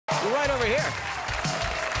right over here.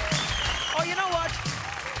 Oh, you know what?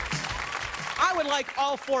 I would like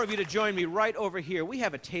all four of you to join me right over here. We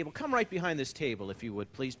have a table. Come right behind this table, if you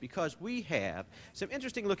would, please, because we have some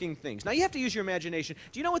interesting-looking things. Now, you have to use your imagination.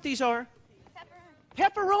 Do you know what these are?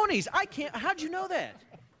 Pepperonis. I can't. How'd you know that?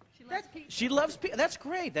 She loves pizza. That's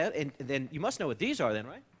great. And then you must know what these are, then,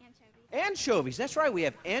 right? Anchovies. Anchovies. That's right. We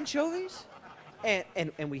have anchovies, and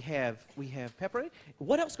we have pepperoni.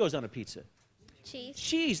 What else goes on a pizza? Cheese.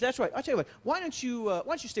 Cheese. That's right. I'll tell you what. Why don't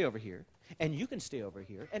you stay over here, and you can stay over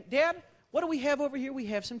here. And Dad, what do we have over here? We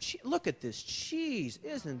have some cheese. Look at this cheese.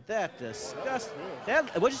 Isn't that disgusting? Dad,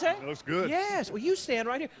 what'd you say? That looks good. Yes. Well, you stand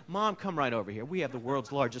right here. Mom, come right over here. We have the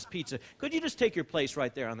world's largest pizza. Could you just take your place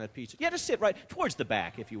right there on that pizza? Yeah, just sit right towards the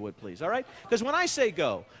back, if you would, please, all right? Because when I say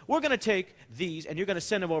go, we're going to take these, and you're going to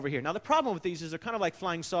send them over here. Now, the problem with these is they're kind of like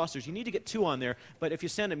flying saucers. You need to get two on there, but if you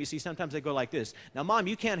send them, you see, sometimes they go like this. Now, Mom,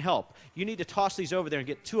 you can't help. You need to toss these over there and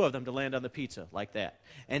get two of them to land on the pizza, like that.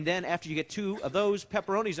 And then after you get two of those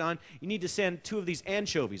pepperonis on, you need to send two of these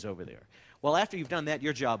anchovies over there. Well, after you've done that,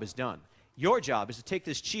 your job is done. Your job is to take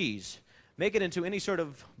this cheese, make it into any sort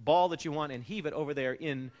of ball that you want, and heave it over there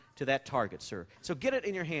into that target, sir. So get it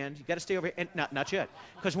in your hand. You've got to stay over here. And not yet.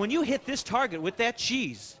 Because when you hit this target with that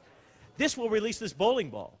cheese, this will release this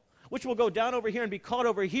bowling ball, which will go down over here and be caught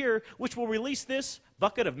over here, which will release this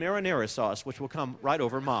bucket of marinara sauce, which will come right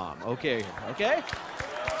over Mom. Okay? Okay?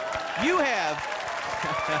 You have...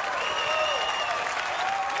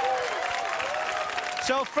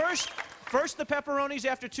 So first the pepperonis,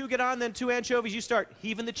 after two get on, then two anchovies. You start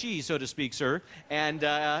heaving the cheese, so to speak, sir. And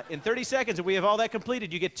in 30 seconds, if we have all that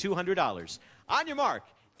completed, you get $200. On your mark,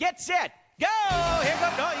 get set, go! Here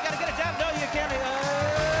goes. No, you got to get it down. No, you can't.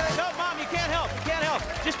 No, Mom, you can't help. You can't help.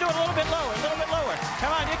 Just do it a little bit lower, a little bit lower.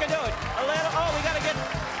 Come on, you can do it. A little. Oh, we got to get.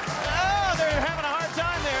 Oh, they're having a hard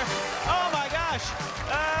time there. Oh my gosh.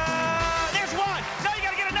 There's one. No, you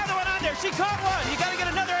got to get another one on there. She caught one. You got to get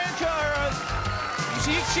another anchovy.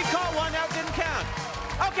 She caught one, that didn't count.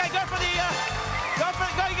 Okay, go,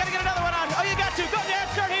 you gotta get another one on. Oh, you got to. Go, Dad,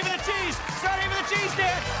 start heaving the cheese. Start heaving the cheese,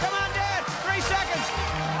 Dad. Come on, Dad, 3 seconds.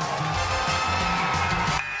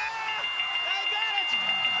 They got it.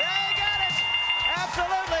 They got it.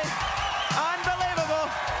 Absolutely. Unbelievable.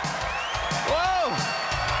 Whoa.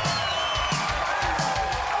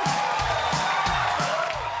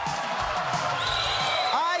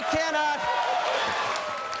 I cannot.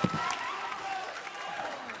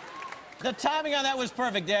 The timing on that was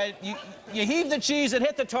perfect, Dad. You heaved the cheese, it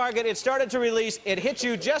hit the target, it started to release, it hit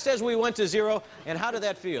you just as we went to zero. And how did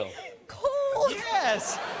that feel? Cold.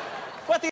 Yes.